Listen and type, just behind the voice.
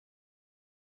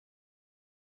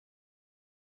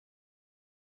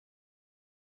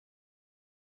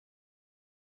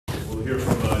hear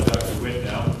from Dr. Windt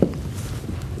now,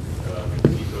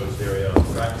 Seacoast area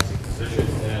practicing physician,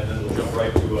 and then we'll jump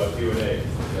right to Q&A.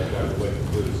 Dr. Windt,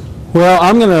 please. Well,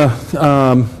 I'm going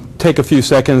to take a few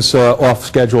seconds off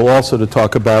schedule also to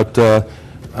talk about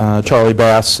Charlie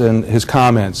Bass and his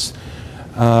comments.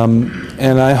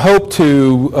 And I hope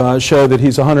to show that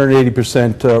he's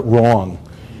 180% wrong.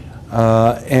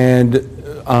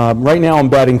 Right now I'm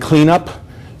batting cleanup,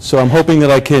 so I'm hoping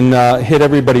that I can hit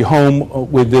everybody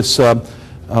home with this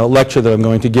lecture that I'm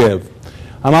going to give.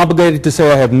 I'm obligated to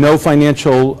say I have no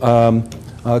financial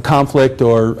conflict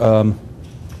or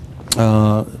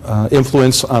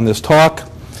influence on this talk.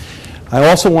 I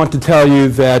also want to tell you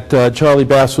that Charlie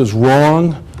Bass was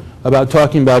wrong about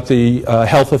talking about the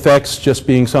health effects just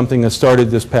being something that started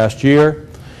this past year.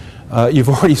 You've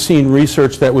already seen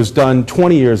research that was done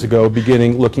 20 years ago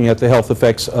beginning looking at the health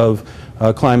effects of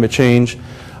climate change.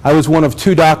 I was one of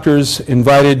 2 doctors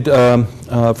invited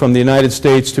from the United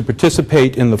States to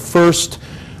participate in the first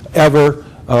ever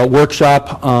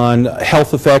workshop on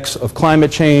health effects of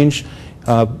climate change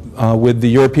with the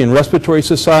European Respiratory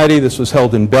Society. This was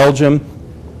held in Belgium.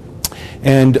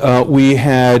 And we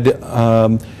had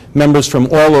members from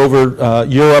all over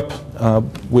Europe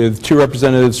with 2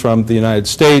 representatives from the United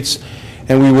States.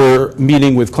 And we were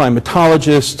meeting with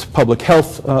climatologists, public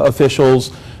health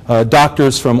officials,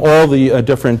 doctors from all the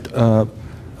different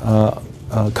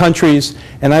countries.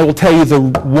 And I will tell you the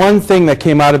one thing that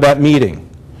came out of that meeting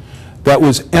that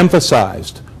was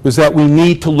emphasized was that we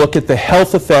need to look at the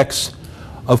health effects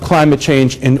of climate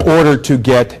change in order to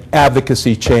get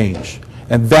advocacy change.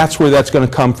 And that's where that's going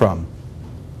to come from.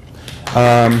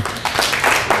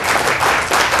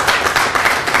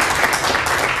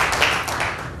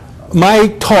 My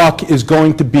talk is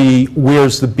going to be,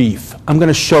 where's the beef? I'm going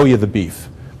to show you the beef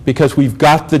because we've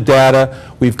got the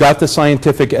data, we've got the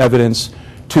scientific evidence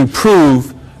to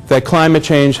prove that climate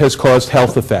change has caused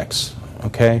health effects.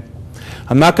 Okay?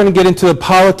 I'm not going to get into the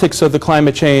politics of the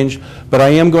climate change, but I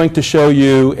am going to show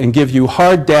you and give you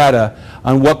hard data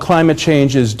on what climate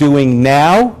change is doing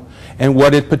now and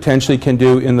what it potentially can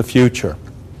do in the future.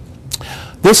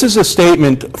 This is a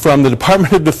statement from the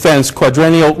Department of Defense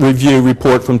Quadrennial Review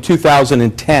report from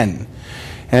 2010.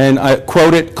 And I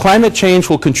quote it, "Climate change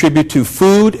will contribute to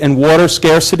food and water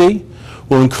scarcity,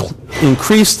 will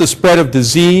increase the spread of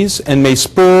disease, and may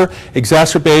spur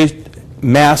exacerbate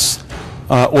mass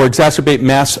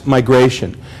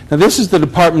migration." Now this is the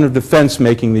Department of Defense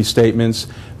making these statements.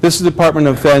 This is the Department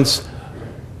of Defense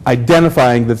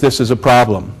identifying that this is a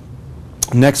problem.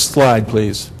 Next slide,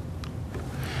 please.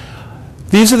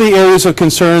 These are the areas of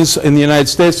concerns in the United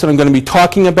States that I'm going to be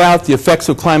talking about, the effects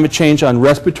of climate change on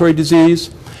respiratory disease.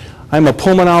 I'm a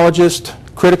pulmonologist,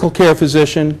 critical care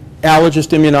physician,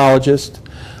 allergist, immunologist.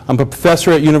 I'm a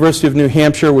professor at University of New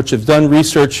Hampshire, which has done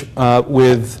research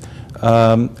with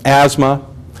asthma.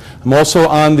 I'm also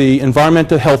on the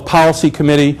Environmental Health Policy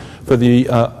Committee for the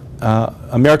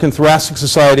American Thoracic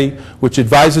Society, which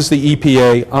advises the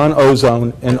EPA on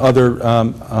ozone and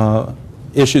other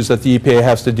issues that the EPA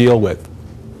has to deal with.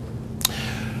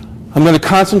 I'm going to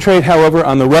concentrate, however,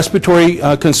 on the respiratory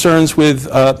concerns with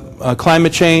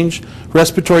climate change,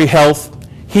 respiratory health,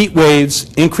 heat waves,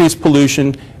 increased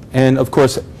pollution, and, of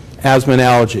course, asthma and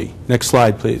allergy. Next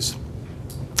slide, please.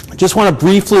 I just want to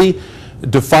briefly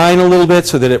define a little bit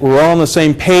so that we're all on the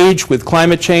same page with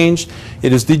climate change.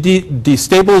 It is the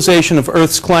destabilization of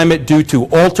Earth's climate due to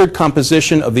altered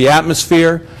composition of the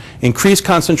atmosphere, increased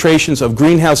concentrations of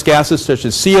greenhouse gases such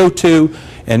as CO2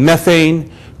 and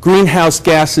methane. Greenhouse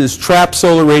gases trap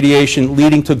solar radiation,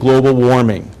 leading to global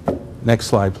warming. Next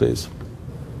slide, please.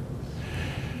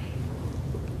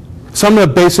 Some of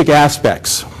the basic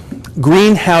aspects.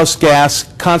 Greenhouse gas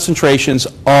concentrations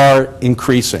are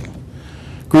increasing.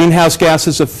 Greenhouse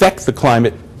gases affect the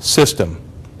climate system.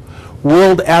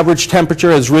 World average temperature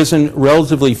has risen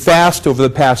relatively fast over the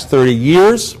past 30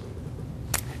 years.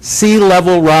 Sea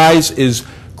level rise is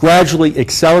gradually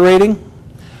accelerating.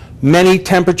 Many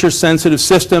temperature-sensitive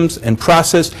systems and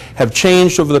processes have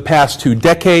changed over the past 2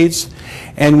 decades,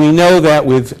 and we know that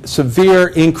with severe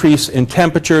increase in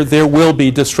temperature, there will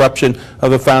be disruption of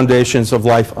the foundations of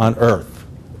life on Earth.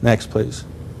 Next, please.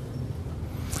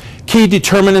 Key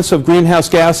determinants of greenhouse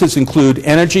gases include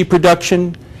energy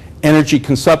production, energy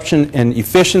consumption and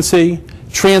efficiency,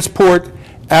 transport,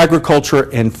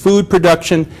 agriculture and food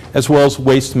production, as well as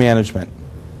waste management.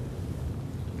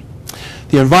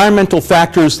 The environmental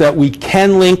factors that we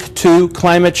can link to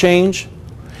climate change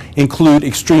include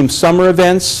extreme summer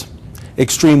events,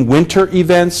 extreme winter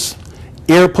events,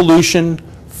 air pollution,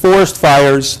 forest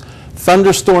fires,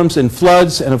 thunderstorms and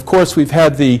floods, and of course we've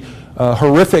had the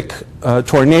horrific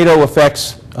tornado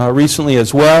effects recently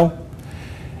as well.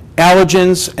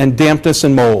 Allergens and dampness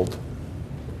and mold.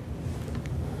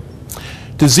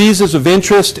 Diseases of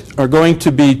interest are going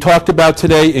to be talked about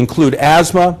today include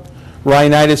asthma,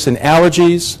 rhinitis and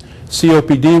allergies,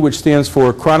 COPD, which stands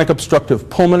for chronic obstructive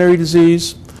pulmonary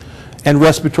disease, and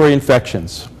respiratory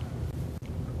infections.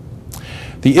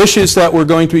 The issues that we're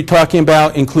going to be talking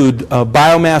about include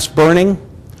biomass burning,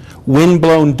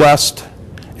 wind-blown dust,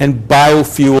 and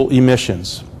biofuel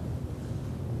emissions.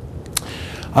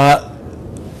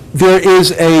 There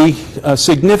is a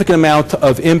significant amount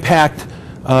of impact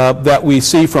that we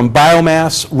see from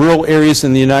biomass. Rural areas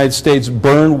in the United States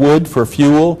burn wood for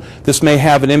fuel. This may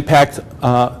have an impact,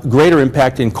 greater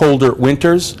impact in colder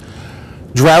winters.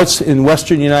 Droughts in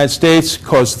western United States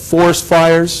cause forest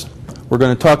fires. We're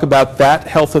going to talk about that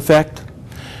health effect.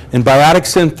 In biotic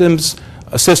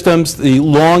systems, the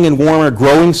long and warmer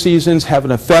growing seasons have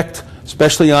an effect,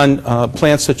 especially on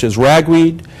plants such as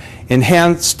ragweed.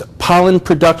 Enhanced pollen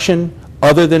production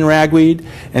other than ragweed,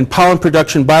 and pollen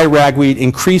production by ragweed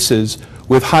increases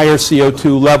with higher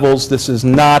CO2 levels. This is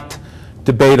not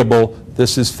debatable.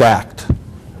 This is fact.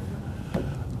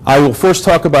 I will first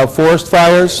talk about forest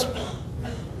fires.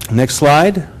 Next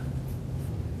slide.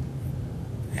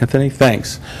 Anthony,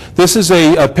 thanks. This is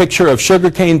a picture of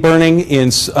sugarcane burning in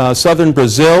southern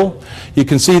Brazil. You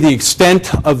can see the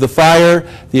extent of the fire,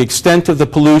 the extent of the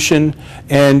pollution,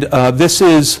 and this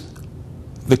is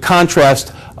the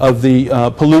contrast of the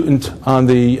pollutant on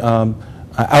the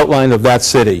outline of that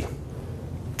city.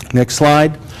 Next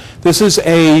slide. This is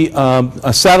a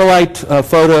satellite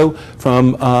photo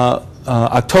from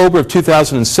October of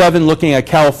 2007 looking at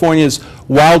California's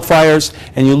wildfires,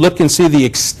 and you look and see the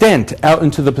extent out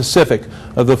into the Pacific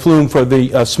of the flume for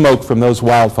the smoke from those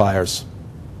wildfires.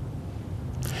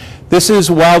 This is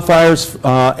wildfires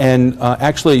and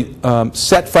actually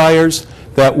set fires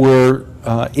that were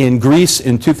in Greece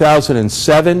in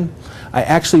 2007. I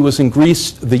actually was in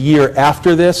Greece the year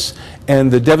after this,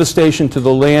 and the devastation to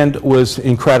the land was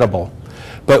incredible.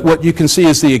 But what you can see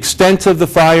is the extent of the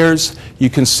fires. You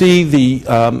can see the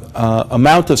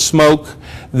amount of smoke.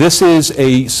 This is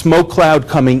a smoke cloud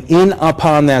coming in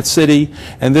upon that city,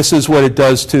 and this is what it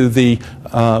does to the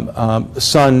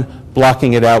sun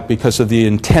blocking it out because of the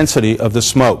intensity of the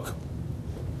smoke.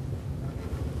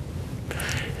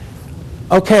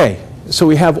 Okay. So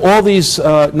we have all these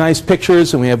nice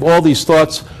pictures and we have all these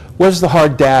thoughts. Where's the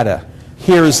hard data?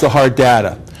 Here is the hard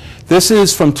data. This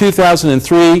is from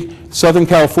 2003, Southern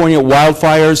California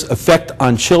wildfires effect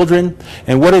on children.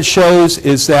 And what it shows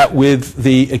is that with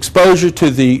the exposure to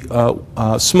the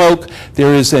smoke,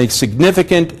 there is a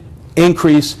significant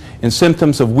increase in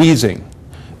symptoms of wheezing.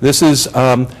 This is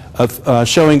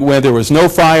showing where there was no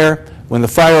fire, when the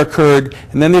fire occurred,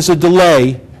 and then there's a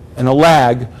delay and a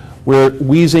lag where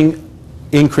wheezing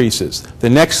increases. The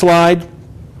next slide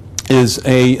is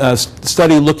a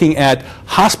study looking at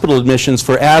hospital admissions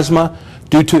for asthma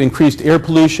due to increased air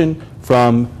pollution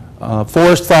from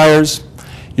forest fires.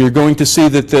 You're going to see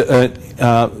that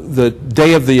the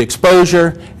day of the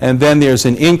exposure, and then there's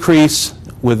an increase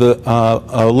with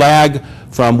a lag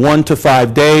from 1 to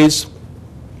 5 days.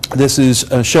 This is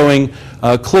showing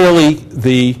clearly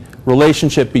the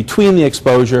relationship between the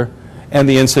exposure and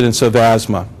the incidence of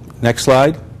asthma. Next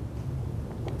slide.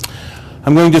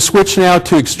 I'm going to switch now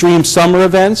to extreme summer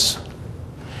events.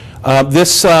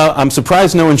 I'm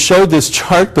surprised no one showed this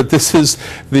chart, but this is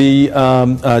the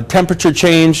temperature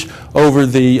change over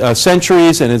the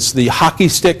centuries, and it's the hockey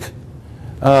stick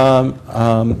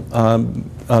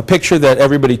picture that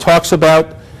everybody talks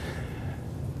about.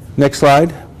 Next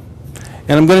slide.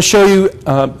 And I'm going to show you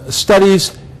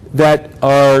studies that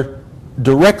are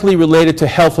directly related to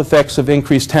health effects of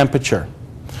increased temperature.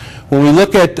 When we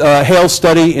look at Hale's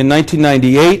study in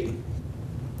 1998,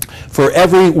 for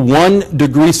every 1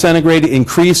 degree centigrade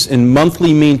increase in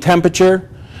monthly mean temperature,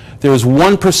 there is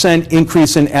 1%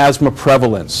 increase in asthma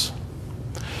prevalence.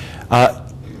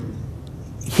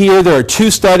 Here there are 2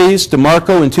 studies,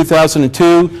 DeMarco in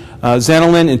 2002,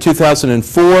 Zanelin in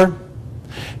 2004.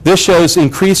 This shows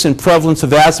increase in prevalence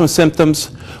of asthma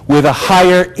symptoms with a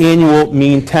higher annual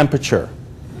mean temperature.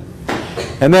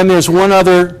 And then there's one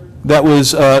other that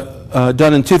was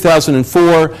done in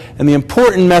 2004, and the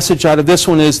important message out of this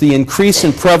one is the increase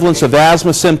in prevalence of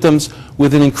asthma symptoms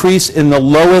with an increase in the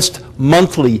lowest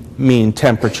monthly mean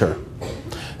temperature.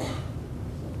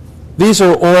 These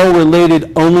are all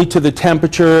related only to the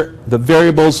temperature. The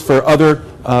variables for other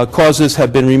causes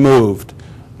have been removed.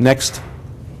 Next.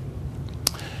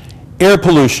 Air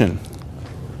pollution.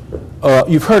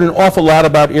 You've heard an awful lot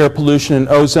about air pollution and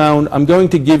ozone. I'm going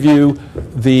to give you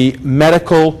the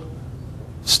medical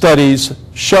studies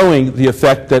showing the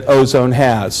effect that ozone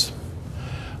has.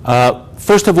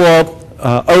 First of all,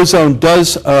 ozone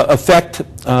does affect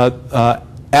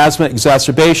asthma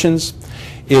exacerbations.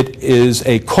 It is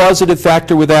a causative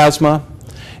factor with asthma.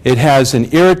 It has an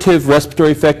irritative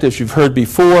respiratory effect, as you've heard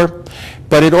before,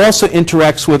 but it also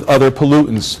interacts with other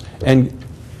pollutants and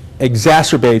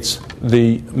exacerbates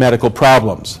the medical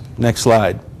problems. Next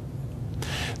slide.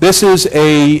 This is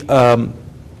a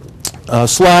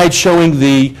slide showing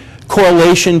the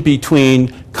correlation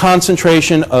between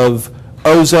concentration of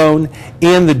ozone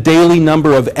and the daily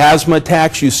number of asthma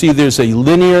attacks. You see there's a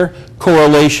linear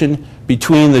correlation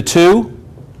between the two.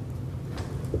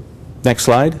 Next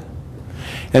slide.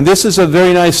 And this is a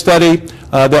very nice study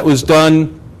that was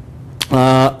done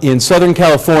in Southern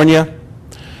California.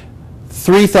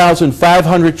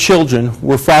 3,500 children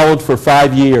were followed for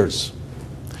 5 years.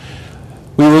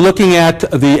 We were looking at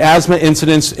the asthma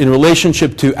incidence in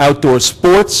relationship to outdoor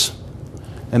sports,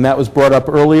 and that was brought up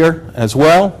earlier as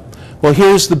well. Well,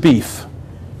 here's the beef.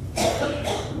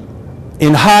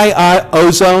 In high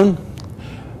ozone,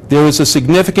 there was a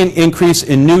significant increase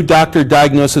in new doctor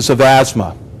diagnosis of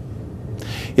asthma.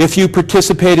 If you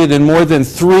participated in more than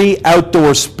 3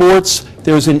 outdoor sports,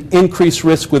 there was an increased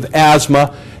risk with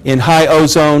asthma in high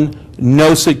ozone,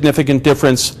 no significant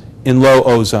difference in low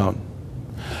ozone.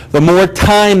 The more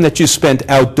time that you spent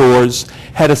outdoors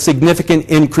had a significant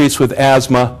increase with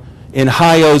asthma. In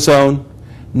high ozone,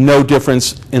 no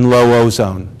difference in low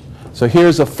ozone. So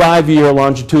here's a 5-year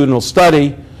longitudinal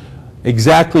study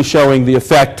exactly showing the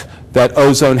effect that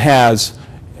ozone has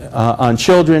on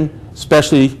children,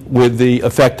 especially with the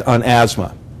effect on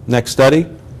asthma. Next study.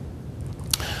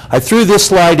 I threw this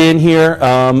slide in here.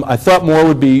 I thought more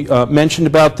would be mentioned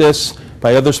about this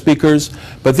by other speakers,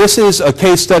 but this is a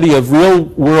case study of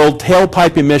real-world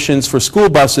tailpipe emissions for school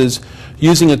buses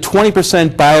using a 20%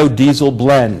 biodiesel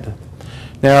blend.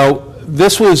 Now,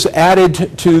 this was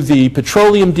added to the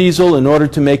petroleum diesel in order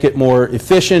to make it more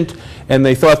efficient, and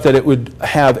they thought that it would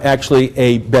have actually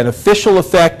a beneficial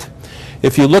effect.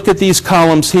 If you look at these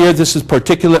columns here, this is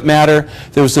particulate matter.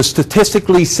 There was a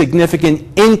statistically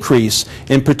significant increase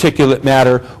in particulate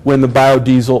matter when the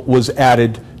biodiesel was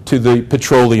added to the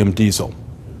petroleum diesel.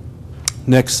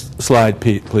 Next slide,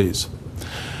 please.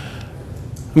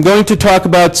 I'm going to talk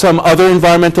about some other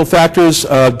environmental factors,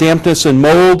 dampness and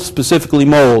mold, specifically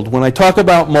mold. When I talk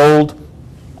about mold,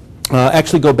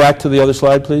 actually go back to the other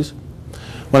slide, please.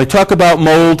 When I talk about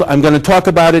mold, I'm going to talk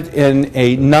about it in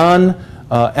a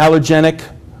non-allergenic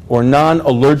or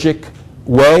non-allergic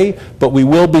way, but we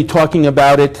will be talking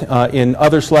about it in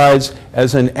other slides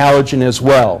as an allergen as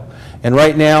well. And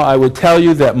right now, I would tell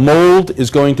you that mold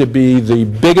is going to be the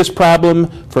biggest problem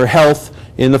for health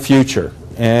in the future.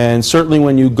 And certainly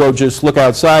when you go just look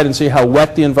outside and see how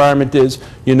wet the environment is,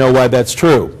 you know why that's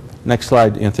true. Next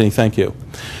slide, Anthony, thank you.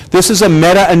 This is a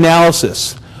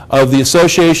meta-analysis of the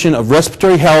association of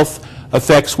respiratory health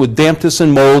effects with dampness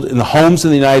and mold in the homes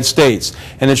in the United States.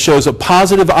 And it shows a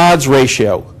positive odds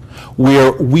ratio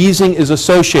where wheezing is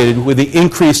associated with the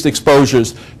increased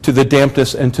exposures to the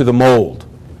dampness and to the mold.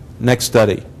 Next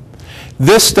study.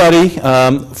 This study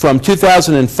from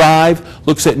 2005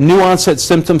 looks at new onset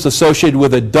symptoms associated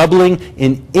with a doubling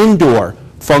in indoor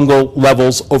fungal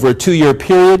levels over a 2-year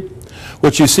period.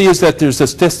 What you see is that there's a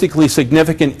statistically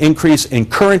significant increase in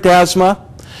current asthma.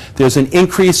 There's an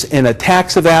increase in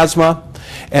attacks of asthma.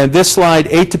 And this slide,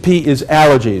 atopy, is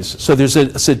allergies. So there's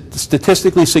a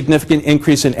statistically significant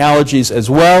increase in allergies as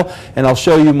well, and I'll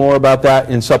show you more about that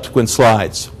in subsequent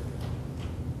slides.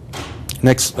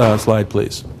 Next slide,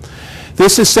 please.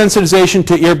 This is sensitization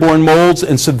to airborne molds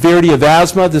and severity of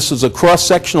asthma. This is a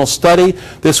cross-sectional study.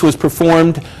 This was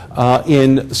performed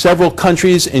in several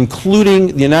countries, including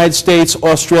the United States,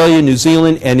 Australia, New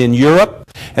Zealand, and in Europe.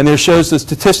 And there shows the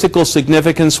statistical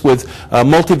significance with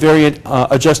multivariate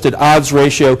adjusted odds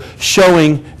ratio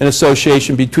showing an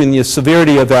association between the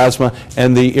severity of asthma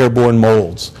and the airborne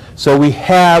molds. So we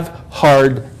have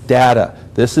hard data.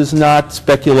 This is not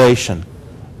speculation.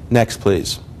 Next,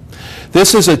 please.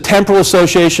 This is a temporal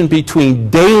association between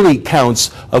daily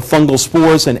counts of fungal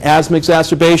spores and asthma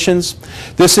exacerbations.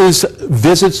 This is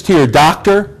visits to your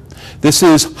doctor. This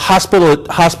is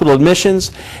hospital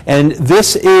admissions. And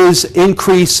this is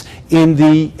increase in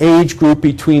the age group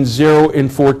between 0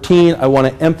 and 14. I want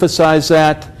to emphasize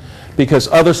that because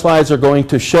other slides are going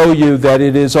to show you that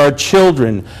it is our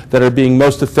children that are being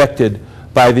most affected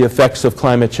by the effects of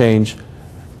climate change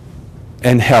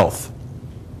and health.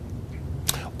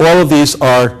 All of these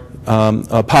are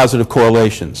positive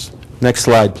correlations. Next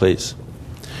slide, please.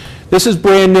 This is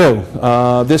brand new.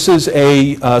 This is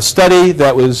a study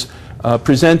that was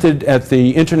presented at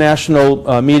the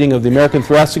international meeting of the American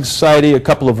Thoracic Society a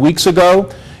couple of weeks ago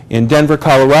in Denver,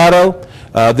 Colorado.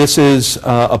 This is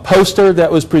a poster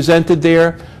that was presented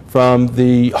there from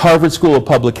the Harvard School of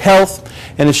Public Health,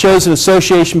 and it shows an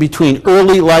association between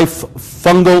early life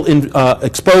fungal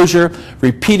exposure,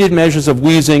 repeated measures of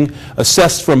wheezing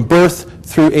assessed from birth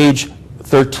through age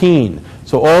 13.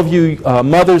 So all of you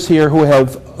mothers here who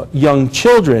have young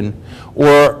children,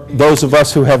 or those of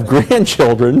us who have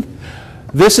grandchildren,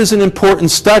 this is an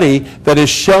important study that is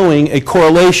showing a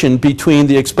correlation between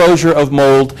the exposure of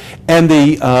mold and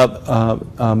the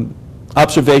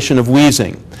observation of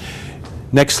wheezing.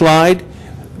 Next slide.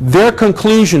 Their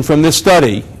conclusion from this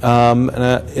study,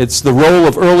 it's the role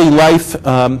of early life,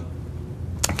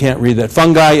 can't read that,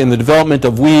 fungi in the development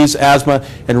of wheeze, asthma,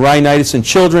 and rhinitis in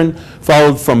children,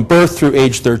 followed from birth through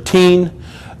age 13.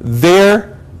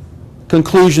 Their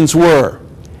conclusions were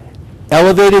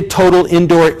elevated total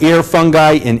indoor air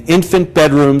fungi in infant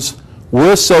bedrooms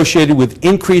were associated with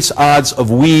increased odds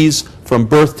of wheeze from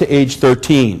birth to age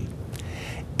 13.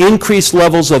 Increased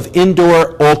levels of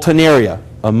indoor alternaria,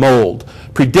 a mold,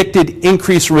 predicted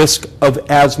increased risk of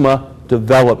asthma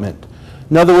development.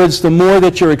 In other words, the more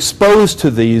that you're exposed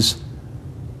to these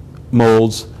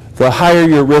molds, the higher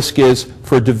your risk is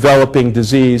for developing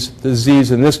disease. The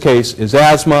disease in this case is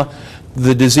asthma.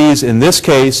 The disease in this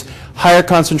case, higher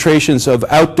concentrations of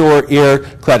outdoor air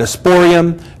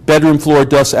cladosporium, bedroom floor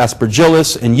dust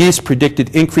aspergillus, and yeast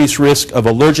predicted increased risk of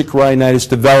allergic rhinitis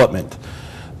development.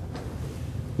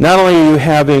 Not only are you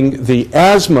having the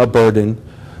asthma burden,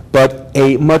 but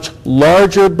a much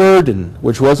larger burden,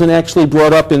 which wasn't actually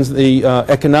brought up in the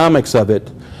economics of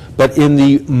it, but in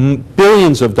the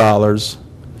billions of dollars,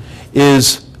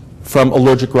 is from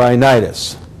allergic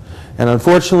rhinitis. And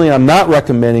unfortunately, I'm not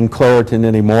recommending Claritin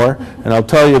anymore, and I'll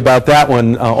tell you about that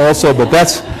one also, but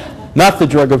that's not the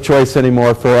drug of choice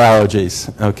anymore for allergies.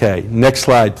 Okay, next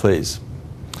slide, please.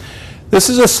 This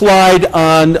is a slide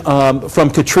on, from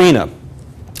Katrina.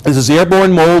 This is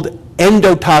airborne mold,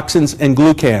 endotoxins, and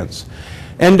glucans.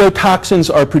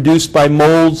 Endotoxins are produced by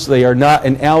molds. They are not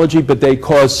an allergy, but they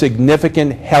cause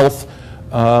significant health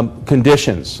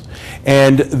conditions.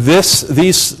 And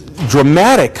these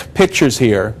dramatic pictures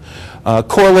here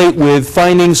correlate with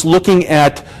findings looking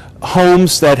at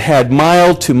homes that had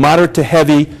mild to moderate to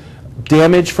heavy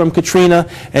damage from Katrina,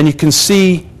 and you can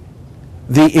see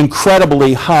the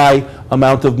incredibly high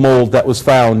amount of mold that was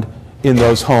found in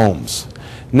those homes.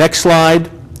 Next slide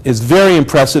is very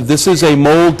impressive. This is a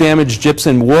mold-damaged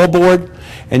gypsum wallboard,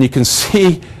 and you can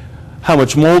see how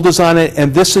much mold is on it,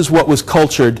 and this is what was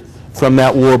cultured from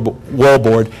that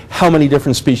wallboard, how many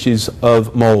different species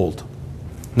of mold.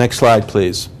 Next slide,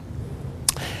 please.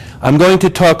 I'm going to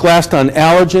talk last on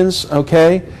allergens,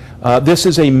 okay? This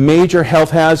is a major health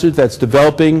hazard that's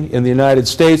developing in the United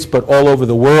States, but all over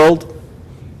the world.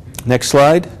 Next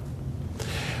slide.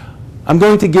 I'm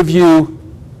going to give you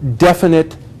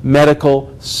definite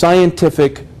medical,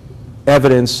 scientific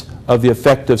evidence of the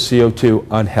effect of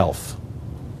CO2 on health.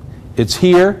 It's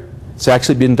here. It's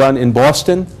actually been done in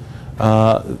Boston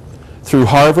through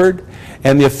Harvard.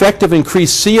 And the effect of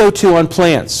increased CO2 on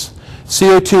plants.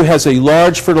 CO2 has a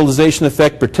large fertilization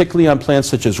effect, particularly on plants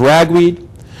such as ragweed.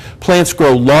 Plants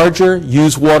grow larger,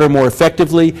 use water more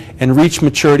effectively, and reach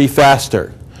maturity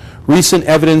faster. Recent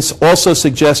evidence also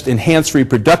suggests enhanced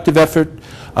reproductive effort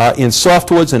in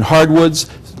softwoods and hardwoods,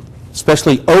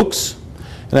 especially oaks.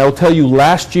 And I will tell you,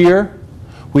 last year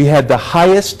we had the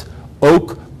highest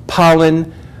oak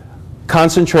pollen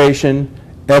concentration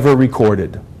ever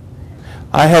recorded.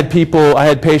 I had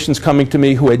patients coming to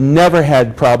me who had never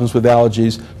had problems with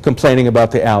allergies, complaining about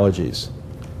the allergies.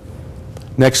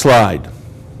 Next slide.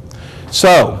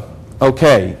 So,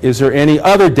 okay, is there any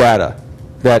other data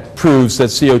that proves that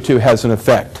CO2 has an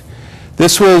effect?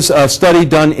 This was a study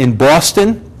done in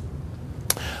Boston,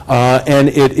 and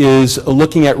it is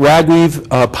looking at ragweed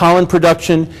pollen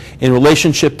production in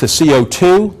relationship to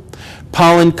CO2.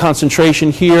 Pollen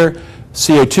concentration here,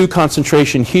 CO2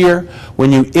 concentration here.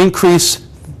 When you increase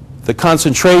the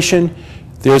concentration,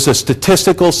 there's a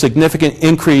statistical significant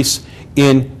increase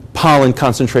in pollen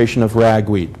concentration of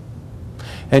ragweed.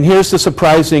 And here's the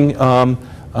surprising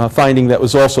finding that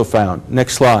was also found.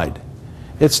 Next slide.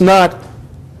 It's not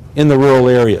in the rural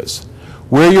areas.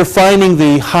 Where you're finding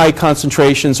the high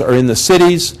concentrations are in the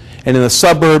cities and in the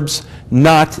suburbs,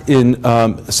 not in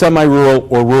semi-rural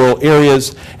or rural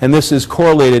areas, and this is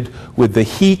correlated with the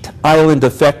heat island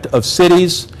effect of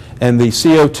cities and the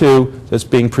CO2 that's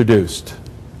being produced.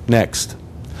 Next.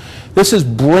 This is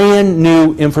brand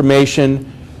new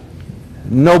information.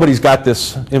 Nobody's got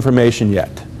this information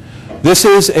yet. This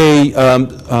is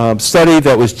a study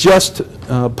that was just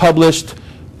published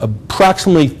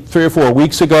approximately 3 or 4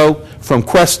 weeks ago from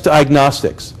Quest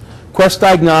Diagnostics. Quest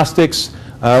Diagnostics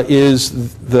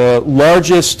is the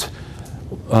largest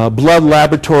blood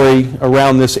laboratory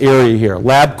around this area here,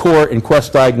 LabCorp and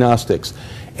Quest Diagnostics.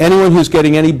 Anyone who's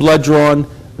getting any blood drawn,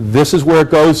 this is where it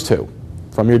goes to,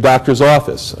 from your doctor's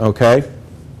office, okay?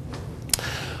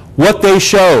 What they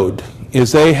showed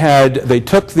is they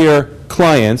took their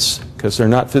clients, because they're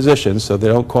not physicians, so they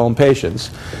don't call them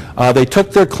patients, they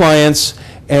took their clients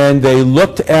and they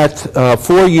looked at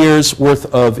 4 years worth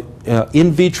of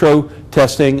in vitro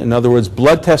testing, in other words,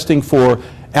 blood testing for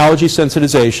allergy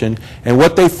sensitization, and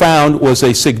what they found was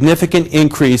a significant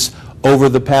increase over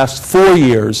the past 4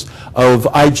 years of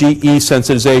IgE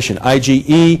sensitization.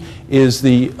 IgE is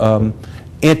the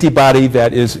antibody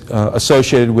that is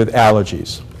associated with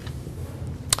allergies.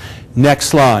 Next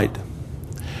slide.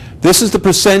 This is the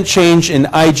percent change in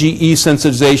IgE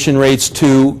sensitization rates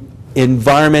to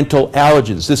environmental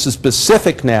allergens. This is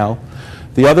specific now.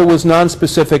 The other was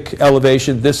non-specific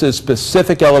elevation. This is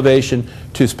specific elevation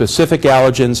to specific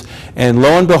allergens. And lo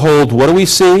and behold, what do we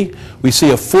see? We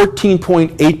see a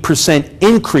 14.8%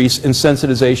 increase in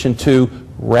sensitization to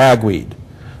ragweed.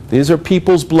 These are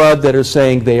people's blood that are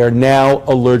saying they are now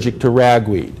allergic to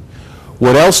ragweed.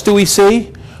 What else do we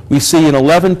see? We see an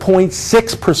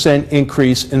 11.6%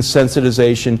 increase in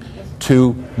sensitization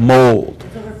to mold.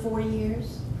 Over 4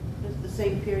 years, the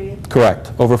same period?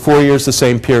 Correct. Over 4 years, the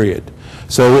same period.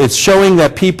 So it's showing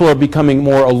that people are becoming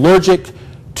more allergic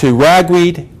to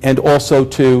ragweed and also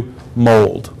to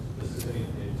mold. This is the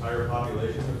entire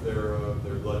population of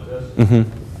their blood test? Mm-hmm.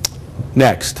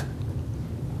 Next.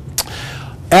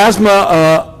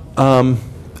 Asthma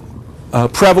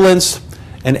prevalence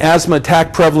and asthma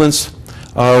attack prevalence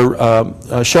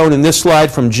are shown in this slide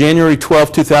from January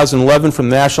 12, 2011 from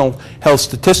the National Health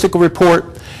Statistical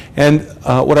Report. And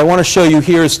what I want to show you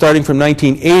here is starting from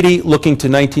 1980, looking to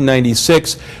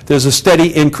 1996, there's a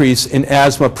steady increase in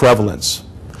asthma prevalence.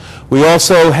 We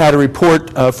also had a report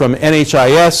from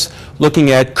NHIS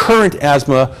looking at current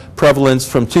asthma prevalence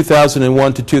from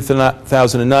 2001 to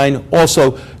 2009,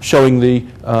 also showing the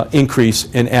increase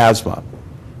in asthma.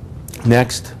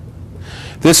 Next.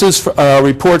 This is a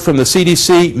report from the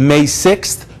CDC, May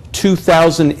 6th,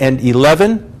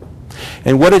 2011.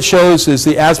 And what it shows is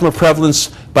the asthma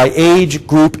prevalence by age,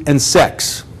 group, and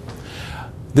sex.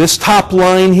 This top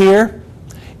line here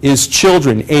is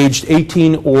children aged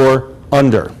 18 or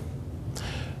under.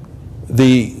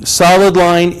 The solid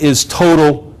line is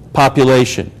total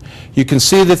population. You can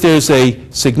see that there's a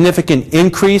significant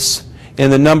increase in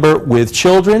the number with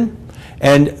children,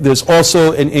 and there's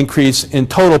also an increase in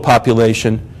total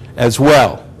population as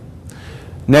well.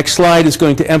 Next slide is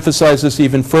going to emphasize this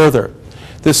even further.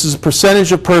 This is a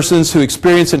percentage of persons who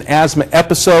experience an asthma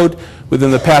episode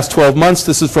within the past 12 months.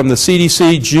 This is from the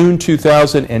CDC, June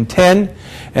 2010.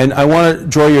 And I want to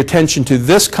draw your attention to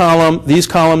this column, these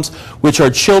columns, which are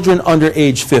children under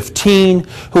age 15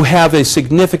 who have a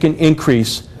significant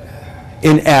increase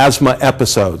in asthma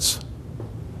episodes.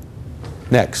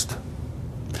 Next.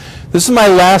 This is my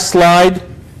last slide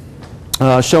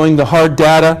showing the hard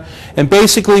data. And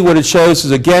basically what it shows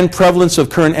is, again, prevalence of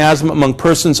current asthma among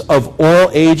persons of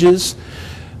all ages.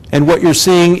 And what you're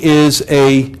seeing is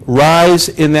a rise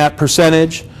in that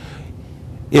percentage.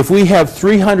 If we have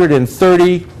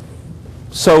 330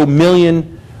 so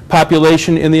million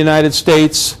population in the United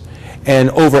States and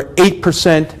over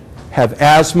 8% have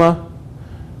asthma,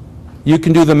 you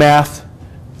can do the math.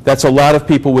 That's a lot of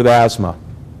people with asthma.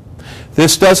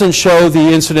 This doesn't show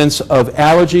the incidence of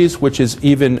allergies, which is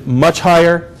even much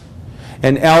higher.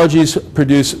 And allergies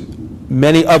produce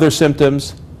many other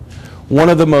symptoms. One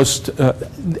of the most,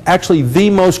 actually the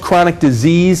most chronic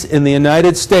disease in the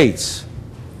United States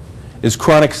is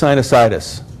chronic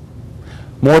sinusitis.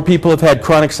 More people have had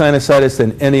chronic sinusitis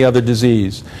than any other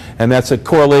disease. And that's a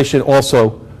correlation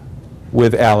also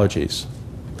with allergies.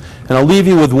 And I'll leave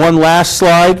you with one last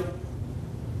slide,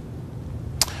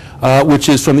 which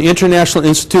is from the International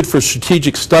Institute for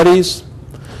Strategic Studies.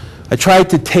 I tried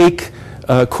to take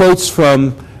quotes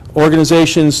from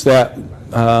organizations that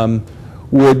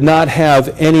would not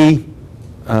have any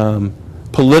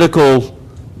political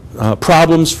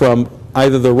problems from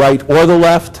either the right or the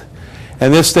left.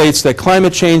 And this states that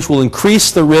climate change will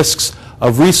increase the risks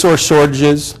of resource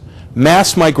shortages,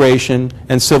 mass migration,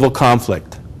 and civil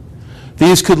conflict.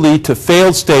 These could lead to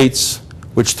failed states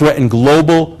which threaten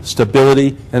global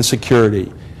stability and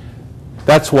security.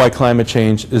 That's why climate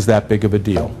change is that big of a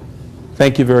deal.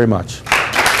 Thank you very much.